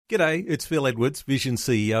G'day, it's Phil Edwards, Vision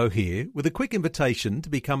CEO here, with a quick invitation to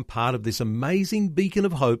become part of this amazing beacon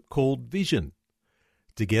of hope called Vision.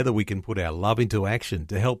 Together we can put our love into action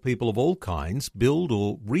to help people of all kinds build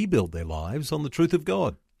or rebuild their lives on the truth of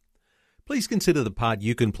God. Please consider the part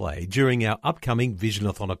you can play during our upcoming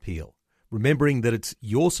Visionathon appeal, remembering that it's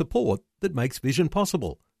your support that makes Vision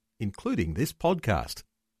possible, including this podcast.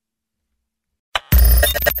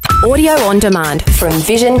 Audio on demand from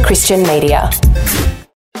Vision Christian Media.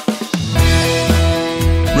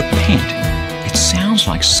 Repent. It sounds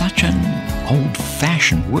like such an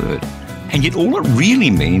old-fashioned word, and yet all it really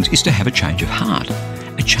means is to have a change of heart,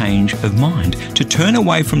 a change of mind, to turn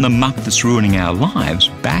away from the muck that's ruining our lives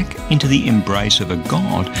back into the embrace of a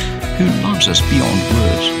God who loves us beyond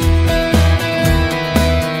words.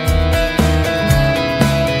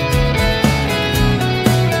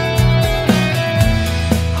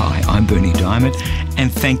 Hi, I'm Bernie Diamond, and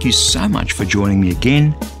thank you so much for joining me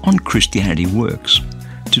again on Christianity Works.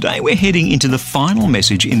 Today we're heading into the final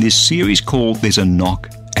message in this series called There's a Knock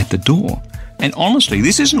at the Door. And honestly,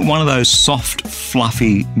 this isn't one of those soft,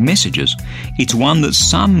 fluffy messages. It's one that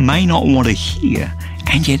some may not want to hear,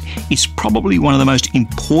 and yet it's probably one of the most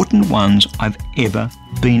important ones I've ever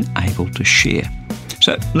been able to share.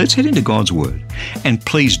 So let's head into God's Word. And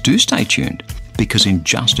please do stay tuned, because in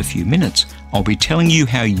just a few minutes, I'll be telling you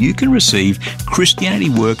how you can receive Christianity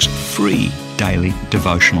Works' free daily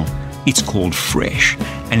devotional. It's called Fresh,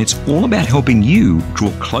 and it's all about helping you draw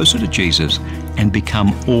closer to Jesus and become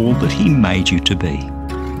all that He made you to be.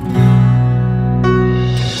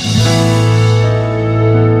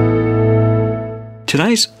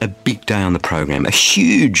 Today's a big day on the program, a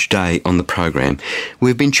huge day on the program.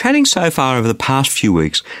 We've been chatting so far over the past few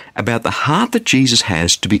weeks about the heart that Jesus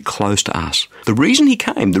has to be close to us. The reason He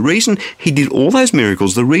came, the reason He did all those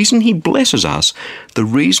miracles, the reason He blesses us, the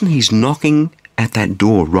reason He's knocking at that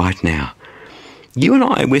door right now. You and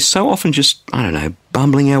I, we're so often just,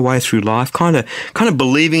 bumbling our way through life, kind of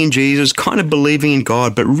believing in Jesus, kind of believing in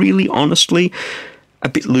God, but really, honestly, a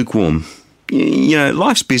bit lukewarm. You know,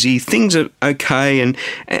 life's busy, things are okay, and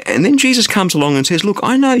then Jesus comes along and says, look,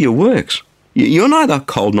 I know your works. You're neither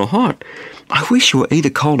cold nor hot. I wish you were either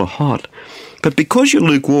cold or hot. But because you're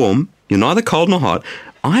lukewarm, you're neither cold nor hot,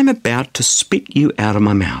 I'm about to spit you out of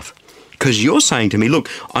my mouth. Because you're saying to me, look,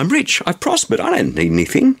 I'm rich, I've prospered, I don't need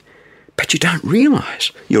anything. But you don't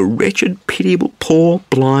realise you're wretched, pitiable, poor,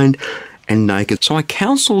 blind, and naked. So I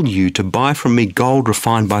counsel you to buy from me gold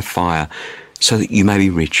refined by fire, so that you may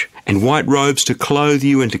be rich, and white robes to clothe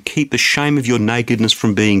you and to keep the shame of your nakedness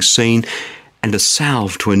from being seen, and a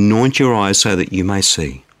salve to anoint your eyes so that you may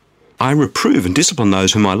see. I reprove and discipline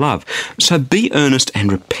those whom I love. So be earnest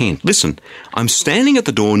and repent. Listen, I'm standing at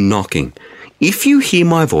the door knocking. If you hear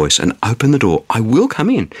my voice and open the door, I will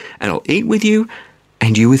come in, and I'll eat with you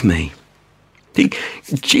and you with me. See,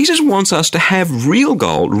 Jesus wants us to have real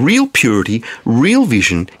gold, real purity, real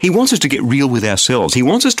vision. He wants us to get real with ourselves. He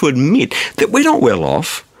wants us to admit that we're not well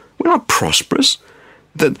off, we're not prosperous,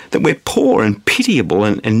 that we're poor and pitiable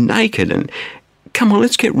and naked. And come on,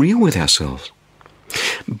 let's get real with ourselves.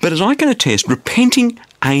 But as I can attest, repenting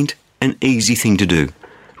ain't an easy thing to do.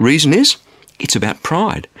 Reason is, it's about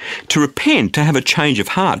pride. To repent, to have a change of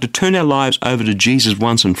heart, to turn our lives over to Jesus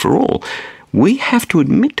once and for all, we have to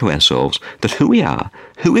admit to ourselves that who we are,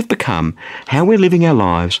 who we've become, how we're living our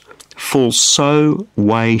lives, falls so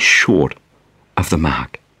way short of the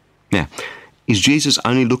mark. Now, is Jesus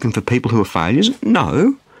only looking for people who are failures?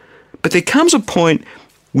 No. But there comes a point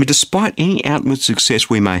where despite any outward success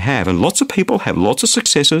we may have, and lots of people have lots of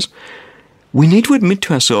successes, we need to admit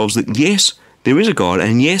to ourselves that yes, there is a God,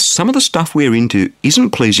 and yes, some of the stuff we're into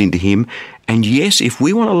isn't pleasing to Him, and yes, if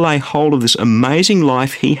we want to lay hold of this amazing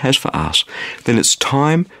life He has for us, then it's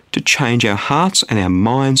time to change our hearts and our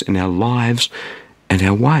minds and our lives and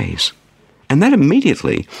our ways. And that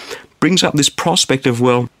immediately brings up this prospect of,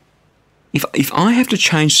 well, if I have to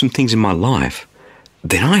change some things in my life,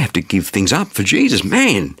 then I have to give things up for Jesus.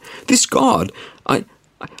 Man, this God,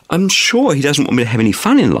 I'm sure He doesn't want me to have any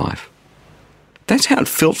fun in life. That's how it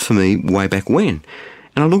felt for me way back when.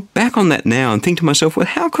 And I look back on that now and think to myself, well,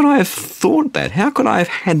 how could I have thought that? How could I have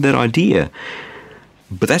had that idea?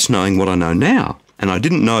 But that's knowing what I know now. And I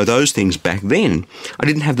didn't know those things back then. I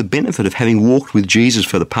didn't have the benefit of having walked with Jesus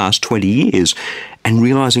for the past 20 years and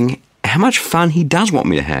realising how much fun He does want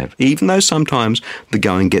me to have, even though sometimes the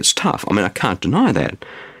going gets tough. I mean, I can't deny that.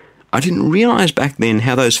 I didn't realise back then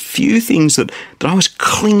how those few things that I was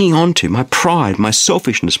clinging on to, my pride, my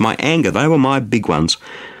selfishness, my anger, they were my big ones,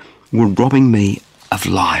 were robbing me of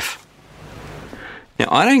life. Now,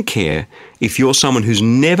 I don't care if you're someone who's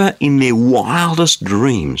never in their wildest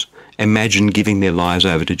dreams imagine giving their lives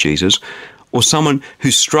over to Jesus, or someone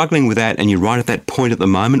who's struggling with that and you're right at that point at the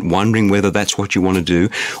moment wondering whether that's what you want to do,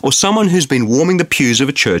 or someone who's been warming the pews of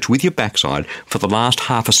a church with your backside for the last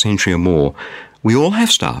half a century or more. We all have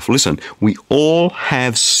stuff. Listen, we all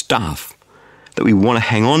have stuff that we want to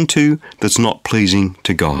hang on to that's not pleasing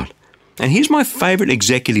to God. And here's my favourite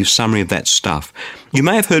executive summary of that stuff. You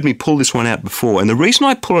may have heard me pull this one out before, and the reason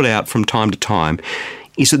I pull it out from time to time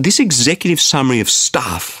is that this executive summary of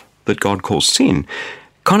stuff that God calls sin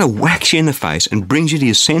kind of whacks you in the face and brings you to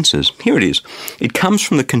your senses. Here it is. It comes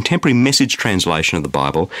from the Contemporary Message translation of the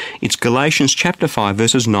Bible. It's Galatians chapter 5,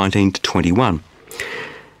 verses 19 to 21.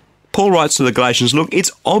 Paul writes to the Galatians, look,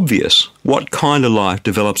 it's obvious what kind of life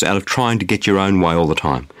develops out of trying to get your own way all the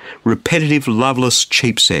time. Repetitive, loveless,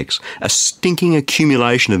 cheap sex, a stinking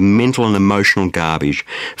accumulation of mental and emotional garbage,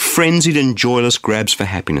 frenzied and joyless grabs for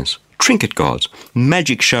happiness, trinket gods,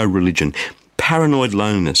 magic show religion, paranoid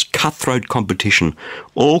loneliness, cutthroat competition,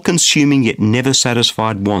 all-consuming yet never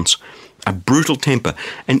satisfied wants, a brutal temper,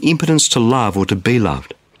 an impotence to love or to be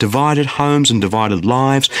loved, divided homes and divided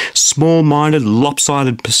lives, small-minded,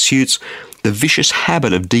 lopsided pursuits, the vicious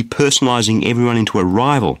habit of depersonalizing everyone into a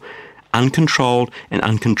rival, uncontrolled and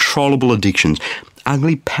uncontrollable addictions,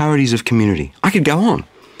 ugly parodies of community. I could go on.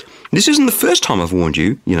 This isn't the first time I've warned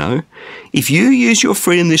you, you know. If you use your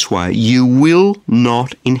freedom this way, you will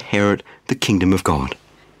not inherit the kingdom of God.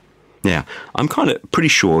 Now, I'm kind of pretty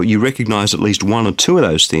sure you recognise at least one or two of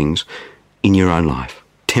those things in your own life.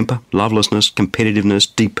 Temper, lovelessness, competitiveness,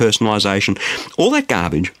 depersonalisation, all that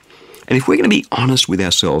garbage. And if we're going to be honest with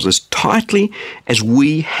ourselves, as tightly as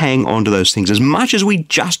we hang on to those things, as much as we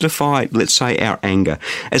justify, let's say, our anger,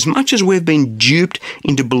 as much as we've been duped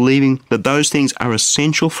into believing that those things are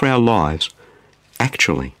essential for our lives,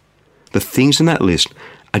 actually, the things in that list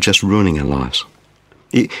are just ruining our lives.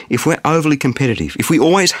 If we're overly competitive, if we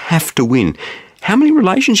always have to win, how many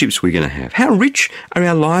relationships are we going to have? How rich are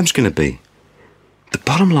our lives going to be? The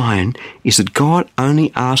bottom line is that God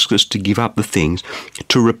only asks us to give up the things,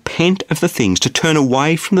 to repent of the things, to turn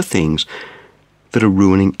away from the things that are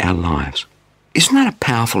ruining our lives. Isn't that a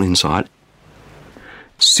powerful insight?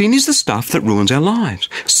 Sin is the stuff that ruins our lives.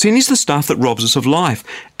 Sin is the stuff that robs us of life.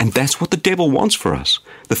 And that's what the devil wants for us.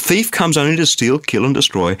 The thief comes only to steal, kill and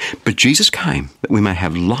destroy, but Jesus came that we may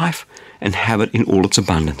have life and have it in all its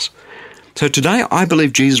abundance. So today I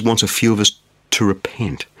believe Jesus wants a few of us to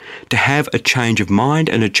repent, to have a change of mind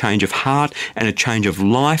and a change of heart and a change of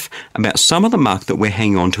life about some of the muck that we're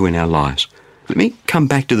hanging on to in our lives. Let me come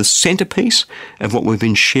back to the centrepiece of what we've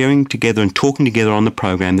been sharing together and talking together on the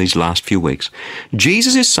program these last few weeks.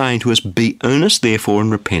 Jesus is saying to us, be earnest therefore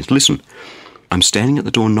and repent. Listen, I'm standing at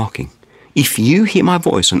the door knocking. If you hear my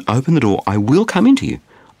voice and open the door, I will come into you.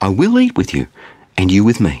 I will eat with you and you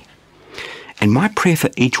with me. And my prayer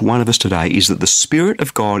for each one of us today is that the Spirit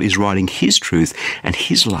of God is writing His truth and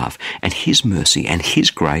His love and His mercy and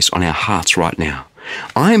His grace on our hearts right now.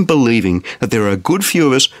 I am believing that there are a good few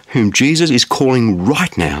of us whom Jesus is calling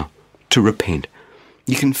right now to repent.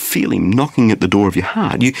 You can feel Him knocking at the door of your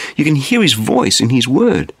heart. You can hear His voice in His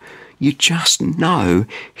word. You just know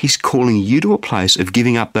He's calling you to a place of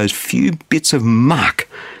giving up those few bits of muck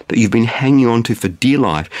that you've been hanging on to for dear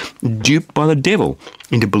life, duped by the devil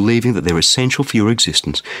into believing that they're essential for your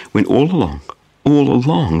existence, when all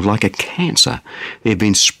along, like a cancer, they've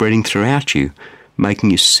been spreading throughout you,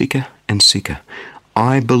 making you sicker and sicker.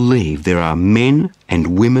 I believe there are men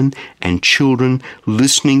and women and children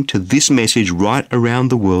listening to this message right around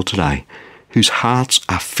the world today whose hearts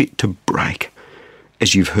are fit to break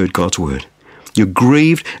as you've heard God's word. You're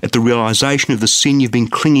grieved at the realization of the sin you've been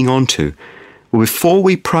clinging on to. Well, before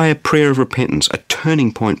we pray a prayer of repentance, a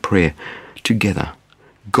turning point prayer together,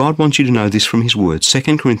 God wants you to know this from His word.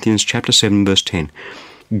 2 Corinthians chapter 7, verse 10.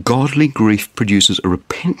 Godly grief produces a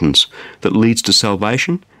repentance that leads to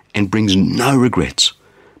salvation and brings no regrets,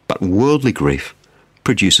 but worldly grief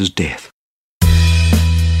produces death.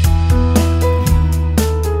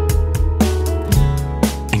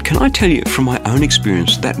 And can I tell you from my own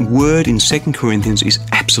experience, that word in 2 Corinthians is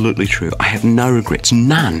absolutely true. I have no regrets,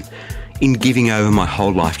 none, in giving over my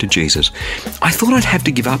whole life to Jesus. I thought I'd have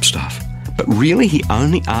to give up stuff, but really He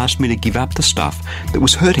only asked me to give up the stuff that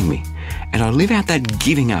was hurting me. And I live out that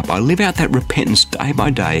giving up, I live out that repentance day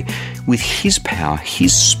by day with His power,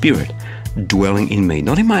 His Spirit dwelling in me,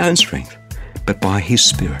 not in my own strength, but by His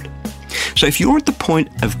Spirit. So if you're at the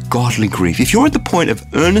point of godly grief, if you're at the point of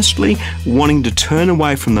earnestly wanting to turn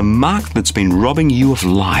away from the muck that's been robbing you of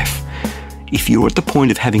life, if you're at the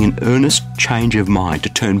point of having an earnest change of mind, to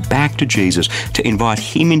turn back to Jesus, to invite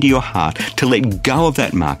Him into your heart, to let go of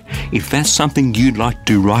that muck, if that's something you'd like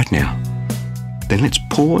to do right now, Then let's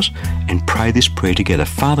pause and pray this prayer together.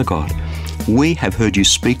 Father God, we have heard you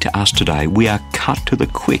speak to us today. We are cut to the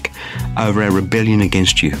quick over our rebellion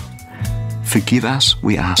against you. Forgive us,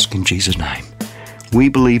 we ask in Jesus' name. We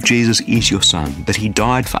believe Jesus is your Son, that he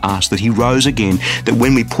died for us, that he rose again, that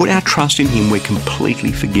when we put our trust in him, we're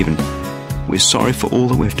completely forgiven. We're sorry for all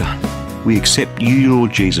that we've done. We accept you,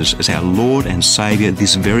 Lord Jesus, as our Lord and Saviour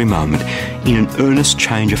this very moment in an earnest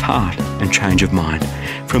change of heart and change of mind.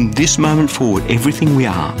 From this moment forward, everything we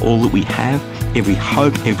are, all that we have, every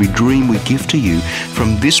hope, every dream we give to you,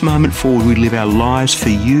 from this moment forward we live our lives for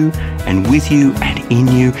you and with you and in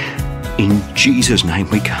you. In Jesus' name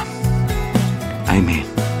we come. Amen.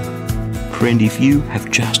 Friend, if you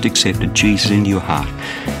have just accepted Jesus into your heart,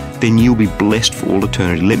 then you'll be blessed for all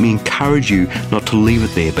eternity. Let me encourage you not to leave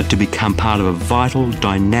it there, but to become part of a vital,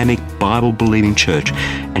 dynamic, Bible-believing church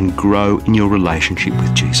and grow in your relationship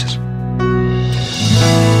with Jesus.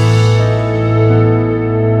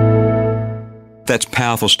 That's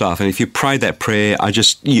powerful stuff. And if you pray that prayer,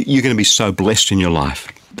 you're going to be so blessed in your life.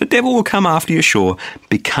 The devil will come after you, sure.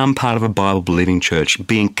 Become part of a Bible-believing church.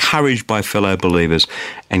 Be encouraged by fellow believers,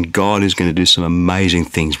 and God is going to do some amazing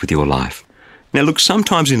things with your life. Now, look,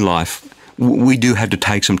 sometimes in life, we do have to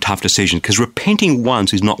take some tough decisions because repenting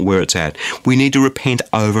once is not where it's at. We need to repent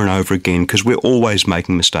over and over again because we're always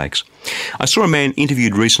making mistakes. I saw a man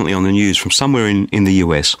interviewed recently on the news from somewhere in the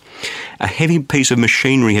US. A heavy piece of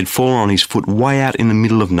machinery had fallen on his foot way out in the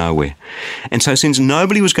middle of nowhere. And so since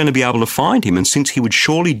nobody was going to be able to find him and since he would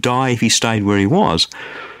surely die if he stayed where he was,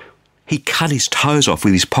 he cut his toes off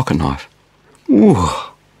with his pocket knife. Ooh.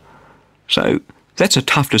 So that's a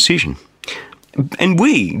tough decision. And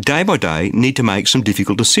we, day by day, need to make some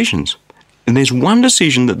difficult decisions. And there's one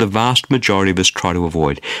decision that the vast majority of us try to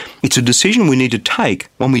avoid. It's a decision we need to take,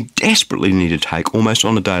 one we desperately need to take almost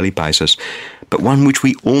on a daily basis, but one which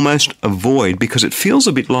we almost avoid because it feels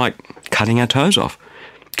a bit like cutting our toes off.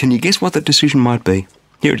 Can you guess what that decision might be?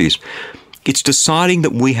 Here it is. It's deciding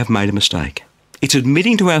that we have made a mistake. It's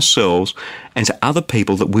admitting to ourselves and to other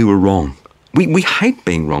people that we were wrong. We hate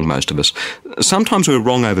being wrong, most of us. Sometimes we're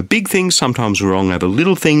wrong over big things, sometimes we're wrong over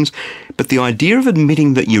little things, but the idea of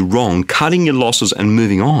admitting that you're wrong, cutting your losses and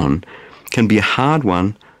moving on can be a hard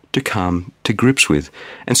one to come to grips with.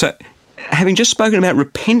 And so, having just spoken about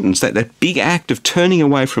repentance, that big act of turning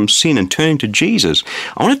away from sin and turning to Jesus,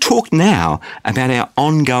 I want to talk now about our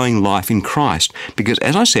ongoing life in Christ, because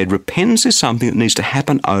as I said, repentance is something that needs to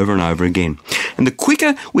happen over and over again. And the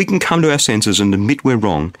quicker we can come to our senses and admit we're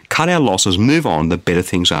wrong, cut our losses, move on, the better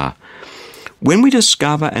things are. When we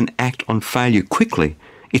discover and act on failure quickly,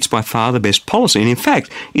 it's by far the best policy, and in fact,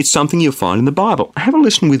 it's something you'll find in the Bible. Have a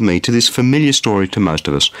listen with me to this familiar story to most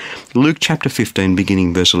of us. Luke chapter 15,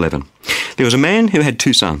 beginning verse 11. There was a man who had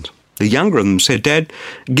 2 sons. The younger of them said, "Dad,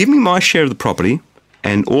 give me my share of the property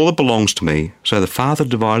and all that belongs to me." So the father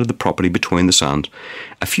divided the property between the sons.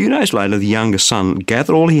 A few days later, the younger son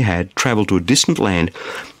gathered all he had, travelled to a distant land,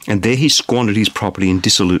 and there he squandered his property in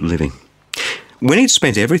dissolute living. When he'd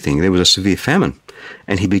spent everything, there was a severe famine,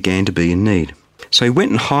 and he began to be in need. So he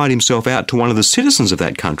went and hired himself out to one of the citizens of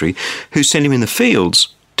that country, who sent him in the fields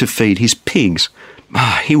to feed his pigs.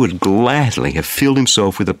 He would gladly have filled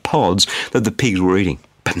himself with the pods that the pigs were eating,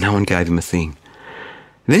 but no one gave him a thing.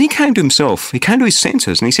 Then he came to himself, he came to his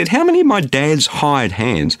senses, and he said, "How many of my dad's hired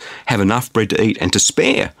hands have enough bread to eat and to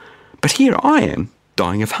spare? But here I am,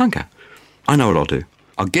 dying of hunger. I know what I'll do.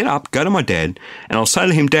 I'll get up, go to my dad, and I'll say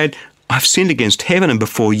to him, 'Dad, I've sinned against heaven and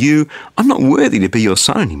before you. I'm not worthy to be your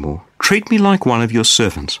son anymore. Treat me like one of your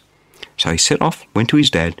servants.' So he set off, went to his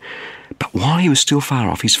dad. But while he was still far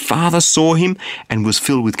off, his father saw him and was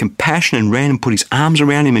filled with compassion and ran and put his arms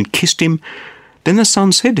around him and kissed him. Then the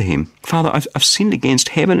son said to him, 'Father, I've sinned against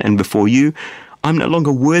heaven and before you. I'm no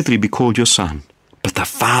longer worthy to be called your son.' But the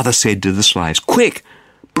father said to the slaves, 'Quick,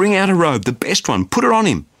 bring out a robe, the best one, put it on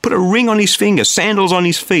him. Put a ring on his finger, sandals on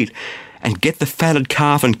his feet. And get the fatted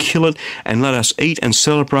calf and kill it, and let us eat and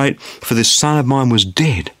celebrate, for this son of mine was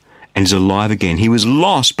dead and is alive again. He was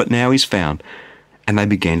lost, but now he's found.' And they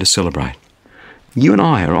began to celebrate." You and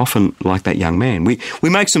I are often like that young man. We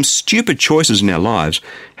make some stupid choices in our lives.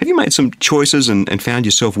 Have you made some choices and found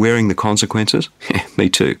yourself wearing the consequences? Yeah, me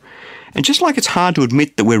too. And just like it's hard to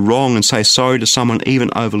admit that we're wrong and say sorry to someone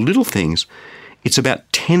even over little things, it's about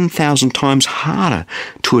 10,000 times harder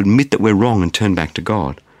to admit that we're wrong and turn back to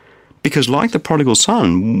God. Because like the prodigal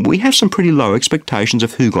son, we have some pretty low expectations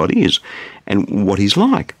of who God is and what he's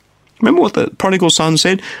like. Remember what the prodigal son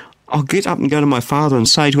said? "I'll get up and go to my father and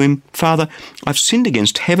say to him, 'Father, I've sinned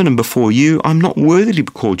against heaven and before you. I'm not worthy to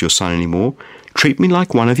be called your son anymore. Treat me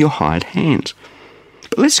like one of your hired hands.'"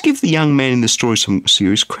 But let's give the young man in the story some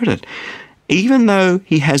serious credit. even though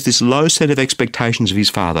he has this low set of expectations of his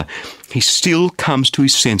father, he still comes to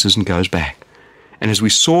his senses and goes back. And as we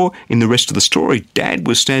saw in the rest of the story, Dad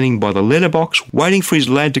was standing by the letterbox waiting for his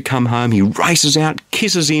lad to come home. He races out,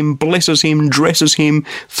 kisses him, blesses him, dresses him,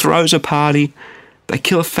 throws a party. They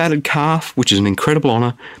kill a fatted calf, which is an incredible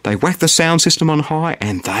honour. They whack the sound system on high,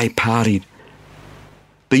 and they partied.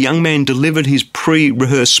 The young man delivered his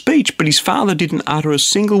pre-rehearsed speech, but his father didn't utter a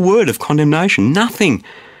single word of condemnation, nothing,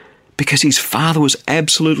 because his father was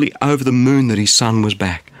absolutely over the moon that his son was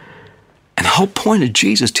back. And the whole point of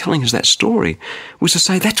Jesus telling us that story was to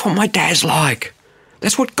say, that's what my dad's like.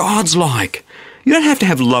 That's what God's like. You don't have to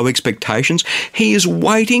have low expectations. He is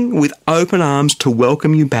waiting with open arms to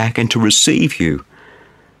welcome you back and to receive you.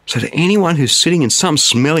 So to anyone who's sitting in some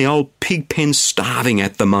smelly old pig pen starving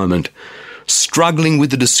at the moment, struggling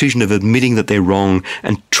with the decision of admitting that they're wrong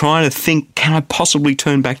and trying to think, can I possibly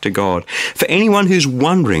turn back to God? For anyone who's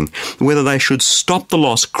wondering whether they should stop the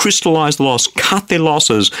loss, crystallise the loss, cut their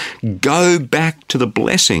losses, go back to the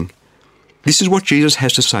blessing, this is what Jesus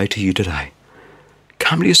has to say to you today.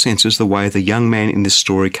 Come to your senses the way the young man in this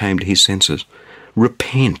story came to his senses.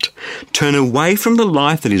 Repent. Turn away from the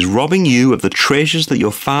life that is robbing you of the treasures that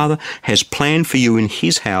your Father has planned for you in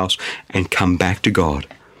His house and come back to God.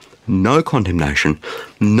 No condemnation,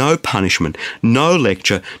 no punishment, no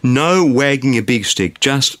lecture, no wagging a big stick,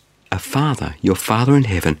 just a Father, your Father in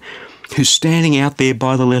heaven, who's standing out there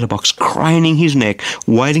by the letterbox, craning his neck,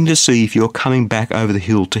 waiting to see if you're coming back over the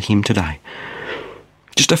hill to Him today.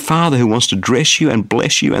 Just a Father who wants to dress you and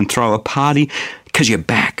bless you and throw a party because you're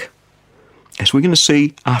back. As we're going to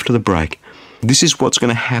see after the break, this is what's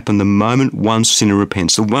going to happen the moment one sinner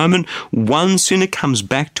repents. The moment one sinner comes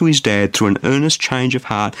back to his dad through an earnest change of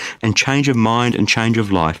heart and change of mind and change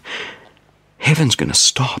of life, heaven's going to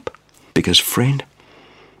stop. Because, friend,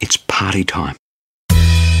 it's party time.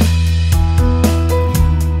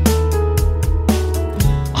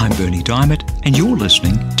 I'm Bernie Diamond, and you're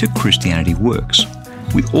listening to Christianity Works.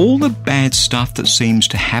 With all the bad stuff that seems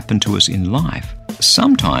to happen to us in life,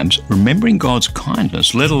 sometimes remembering God's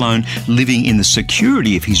kindness, let alone living in the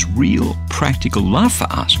security of His real, practical love for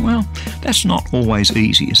us, well, that's not always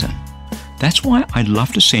easy, is it? That's why I'd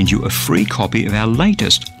love to send you a free copy of our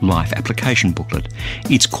latest life application booklet.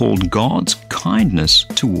 It's called God's Kindness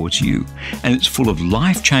Towards You, and it's full of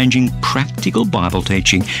life-changing, practical Bible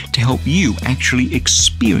teaching to help you actually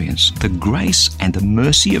experience the grace and the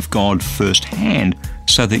mercy of God firsthand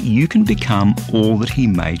so that you can become all that He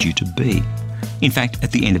made you to be. In fact,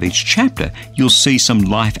 at the end of each chapter, you'll see some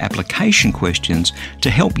life application questions to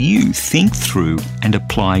help you think through and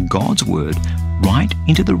apply God's Word right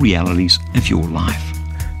into the realities of your life.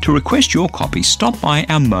 To request your copy, stop by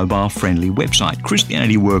our mobile-friendly website,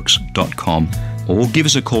 ChristianityWorks.com, or give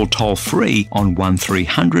us a call toll-free on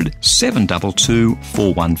 1300 722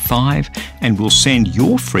 415, and we'll send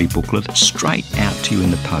your free booklet straight out to you in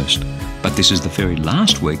the post. But this is the very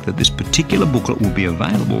last week that this particular booklet will be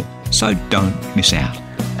available, so don't miss out.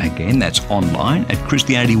 Again, that's online at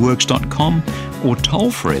ChristianityWorks.com or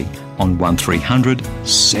toll-free on 1300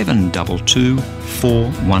 722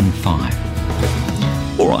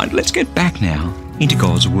 415. All right, let's get back now into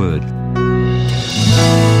God's Word.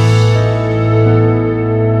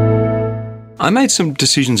 I made some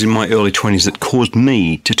decisions in my early 20s that caused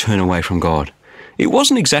me to turn away from God. It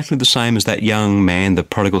wasn't exactly the same as that young man, the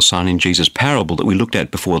prodigal son in Jesus' parable that we looked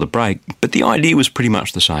at before the break, but the idea was pretty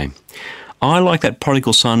much the same. I, like that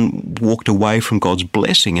prodigal son, walked away from God's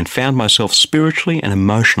blessing and found myself spiritually and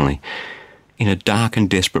emotionally in a dark and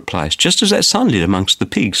desperate place, just as that son did amongst the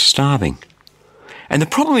pigs, starving. And the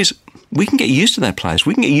problem is, we can get used to that place.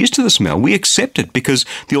 We can get used to the smell. We accept it because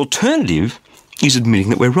the alternative is admitting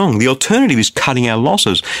that we're wrong. The alternative is cutting our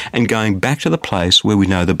losses and going back to the place where we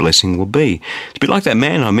know the blessing will be. It's a bit like that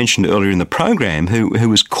man I mentioned earlier in the program who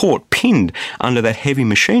was caught, pinned under that heavy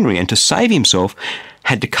machinery, and to save himself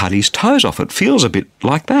had to cut his toes off. It feels a bit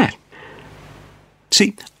like that.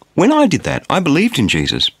 See, when I did that, I believed in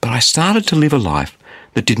Jesus, but I started to live a life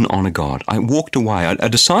that didn't honour God. I walked away. I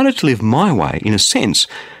decided to live my way, in a sense,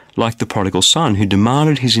 like the prodigal son who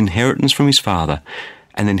demanded his inheritance from his father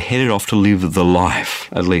and then headed off to live the life.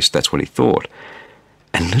 At least that's what he thought.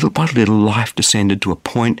 And little by little, life descended to a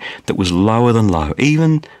point that was lower than low,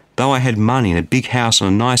 even though I had money and a big house and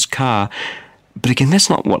a nice car. But again, that's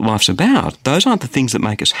not what life's about. Those aren't the things that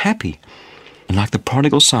make us happy. And like the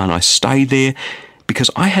prodigal son, I stayed there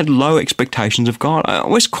because I had low expectations of God. I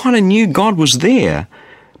always kind of knew God was there,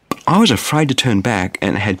 but I was afraid to turn back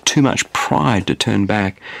and had too much pride to turn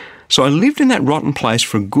back. So I lived in that rotten place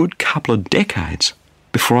for a good couple of decades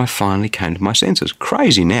before I finally came to my senses.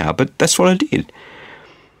 Crazy now, but that's what I did.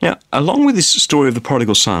 Now, along with this story of the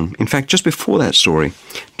prodigal son, in fact, just before that story,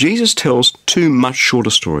 Jesus tells two much shorter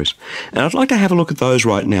stories. And I'd like to have a look at those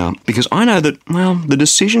right now, because I know that, well, the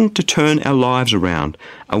decision to turn our lives around,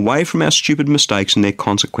 away from our stupid mistakes and their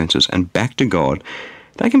consequences, and back to God,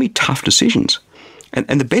 they can be tough decisions.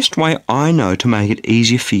 And the best way I know to make it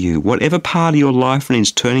easier for you, whatever part of your life needs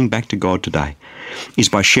turning back to God today, is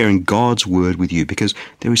by sharing God's Word with you, because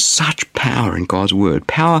there is such power in God's Word,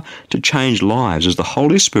 power to change lives as the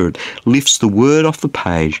Holy Spirit lifts the Word off the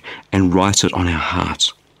page and writes it on our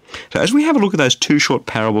hearts. So as we have a look at those two short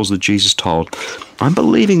parables that Jesus told, I'm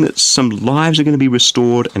believing that some lives are going to be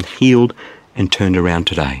restored and healed and turned around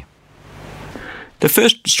today. The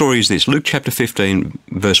first story is this, Luke chapter 15,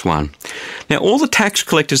 verse 1. Now all the tax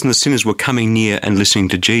collectors and the sinners were coming near and listening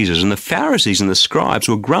to Jesus, and the Pharisees and the scribes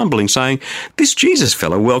were grumbling, saying, "This Jesus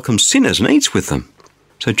fellow welcomes sinners and eats with them."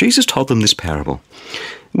 So Jesus told them this parable.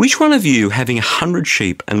 "Which one of you, having 100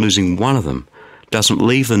 sheep and losing one of them, doesn't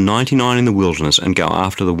leave the 99 in the wilderness and go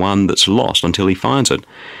after the one that's lost until he finds it?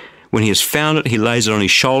 When he has found it, he lays it on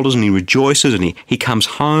his shoulders and he rejoices, and he comes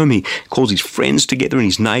home, he calls his friends together and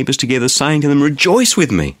his neighbours together, saying to them, 'Rejoice with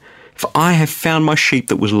me, for I have found my sheep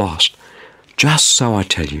that was lost.' Just so I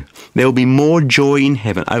tell you, there will be more joy in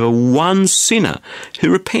heaven over one sinner who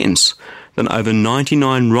repents than over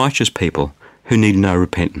 99 righteous people who need no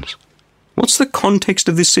repentance." What's the context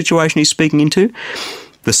of this situation he's speaking into?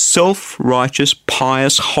 The self-righteous,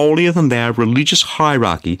 pious, holier-than-thou religious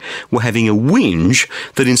hierarchy were having a whinge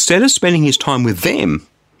that instead of spending his time with them,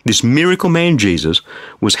 this miracle man Jesus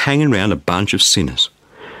was hanging around a bunch of sinners.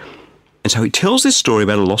 And so he tells this story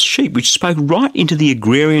about a lost sheep, which spoke right into the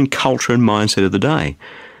agrarian culture and mindset of the day.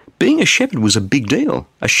 Being a shepherd was a big deal.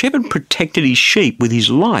 A shepherd protected his sheep with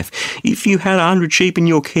his life. If you had 100 sheep in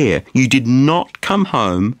your care, you did not come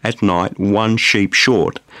home at night one sheep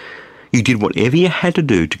short. You did whatever you had to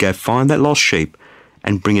do to go find that lost sheep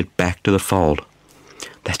and bring it back to the fold.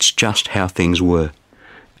 That's just how things were.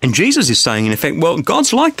 And Jesus is saying, in effect, well,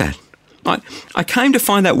 God's like that. I came to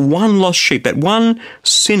find that one lost sheep, that one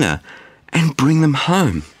sinner, and bring them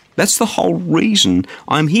home. That's the whole reason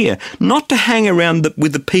I'm here. Not to hang around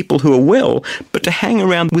with the people who are well, but to hang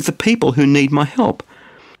around with the people who need my help.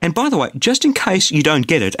 And by the way, just in case you don't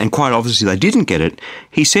get it, and quite obviously they didn't get it,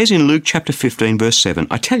 he says in Luke chapter 15, verse 7,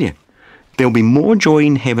 I tell you, there will be more joy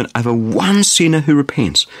in heaven over one sinner who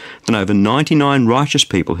repents than over 99 righteous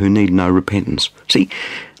people who need no repentance. See,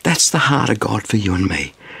 that's the heart of God for you and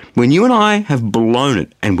me. When you and I have blown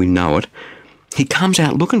it, and we know it, he comes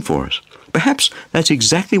out looking for us. Perhaps that's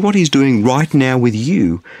exactly what he's doing right now with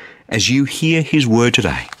you as you hear his word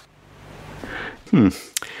today.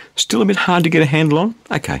 Still a bit hard to get a handle on?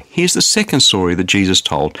 Okay, here's the second story that Jesus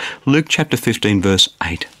told, Luke chapter 15, verse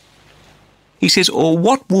 8. He says, "Or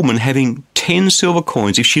what woman having 10 silver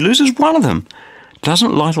coins, if she loses one of them,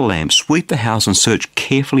 doesn't light a lamp, sweep the house and search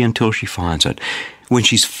carefully until she finds it? When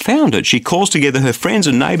she's found it, she calls together her friends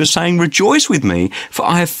and neighbours, saying, 'Rejoice with me, for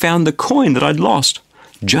I have found the coin that I'd lost.'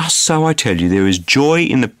 Just so I tell you, there is joy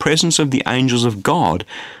in the presence of the angels of God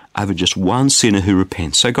over just one sinner who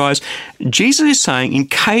repents." So guys, Jesus is saying, in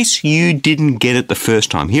case you didn't get it the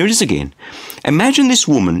first time, here it is again. Imagine this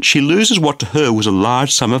woman, she loses what to her was a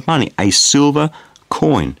large sum of money, a silver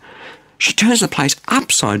coin. She turns the place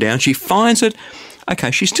upside down, she finds it.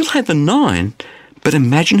 Okay, she still had the 9, but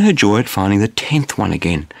imagine her joy at finding the 10th one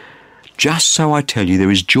again. Just so I tell you,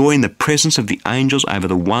 there is joy in the presence of the angels over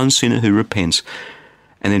the one sinner who repents.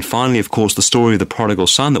 And then finally, of course, the story of the prodigal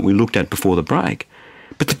son that we looked at before the break.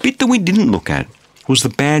 But the bit that we didn't look at was the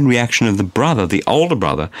bad reaction of the brother, the older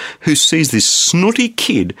brother, who sees this snooty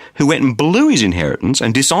kid who went and blew his inheritance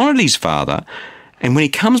and dishonoured his father. And when he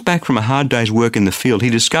comes back from a hard day's work in the field,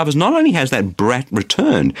 he discovers not only has that brat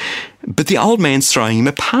returned, but the old man's throwing him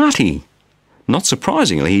a party. Not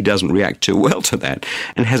surprisingly, he doesn't react too well to that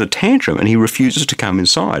and has a tantrum and he refuses to come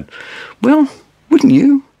inside. Well, wouldn't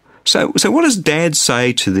you? So what does Dad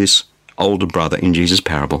say to this older brother in Jesus'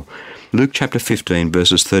 parable? Luke chapter 15,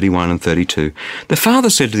 verses 31 and 32. "The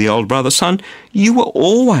father said to the older brother, 'Son, you were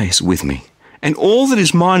always with me, and all that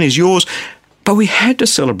is mine is yours. But we had to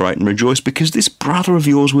celebrate and rejoice because this brother of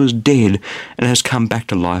yours was dead and has come back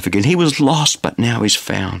to life again. He was lost, but now is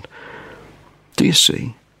found.'" Do you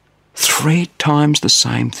see? 3 times the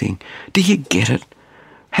same thing. Do you get it?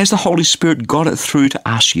 Has the Holy Spirit got it through to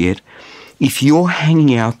us yet? If you're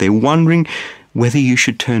hanging out there wondering whether you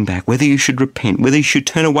should turn back, whether you should repent, whether you should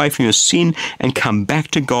turn away from your sin and come back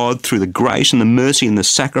to God through the grace and the mercy and the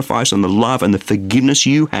sacrifice and the love and the forgiveness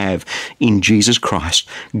you have in Jesus Christ,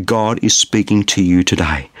 God is speaking to you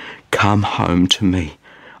today. Come home to me.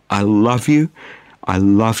 I love you. I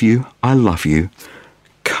love you. I love you.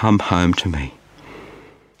 Come come home to me.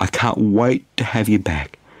 I can't wait to have you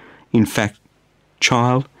back. In fact,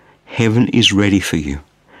 child, heaven is ready for you.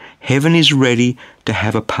 Heaven is ready to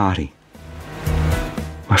have a party.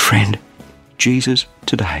 My friend, Jesus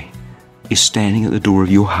today is standing at the door of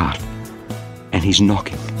your heart and he's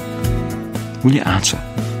knocking. Will you answer?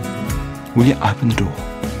 Will you open the door?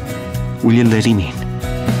 Will you let him in?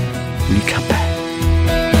 Will you come back?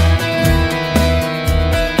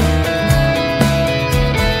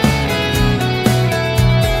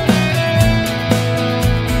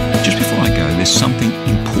 Just before I go, there's something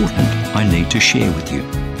important I need to share with you.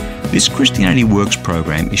 This Christianity Works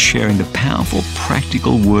program is sharing the powerful,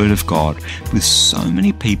 practical Word of God with so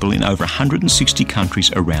many people in over 160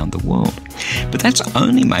 countries around the world. But that's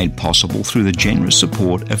only made possible through the generous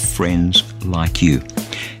support of friends like you.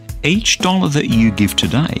 Each dollar that you give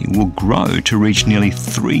today will grow to reach nearly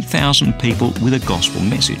 3,000 people with a gospel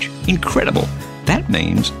message. Incredible! That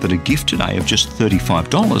means that a gift today of just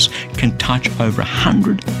 $35 can touch over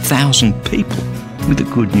 100,000 people with the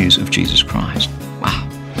good news of Jesus Christ. Wow!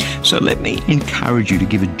 So let me encourage you to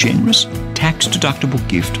give a generous, tax-deductible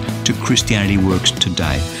gift to Christianity Works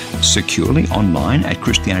today, securely online at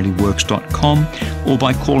christianityworks.com or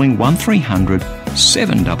by calling 1300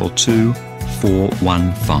 722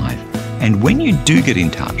 415. And when you do get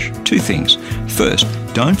in touch, two things. First,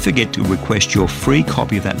 don't forget to request your free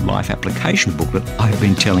copy of that life application booklet I've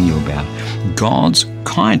been telling you about, God's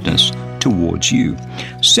Kindness Towards You.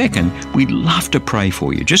 Second, we'd love to pray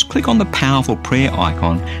for you. Just click on the powerful prayer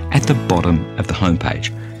icon at the bottom of the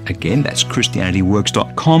homepage. Again, that's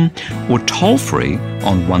christianityworks.com or toll free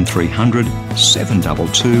on 1300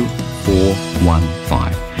 722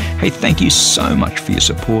 415. Hey, thank you so much for your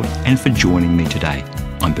support and for joining me today.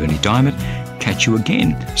 I'm Bernie Diamond. Catch you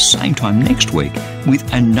again, same time next week,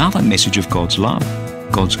 with another message of God's love,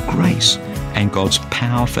 God's grace, and God's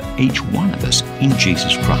power for each one of us in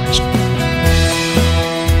Jesus Christ.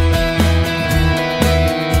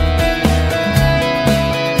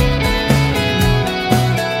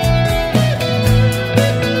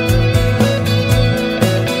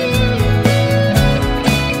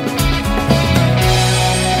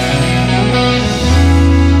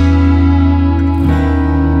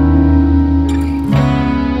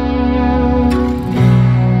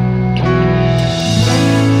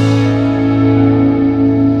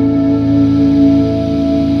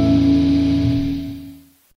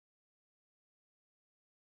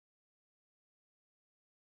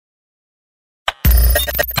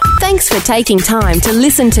 Thanks for taking time to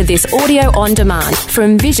listen to this audio on demand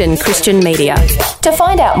from Vision Christian Media. To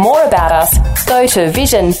find out more about us, go to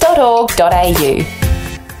vision.org.au.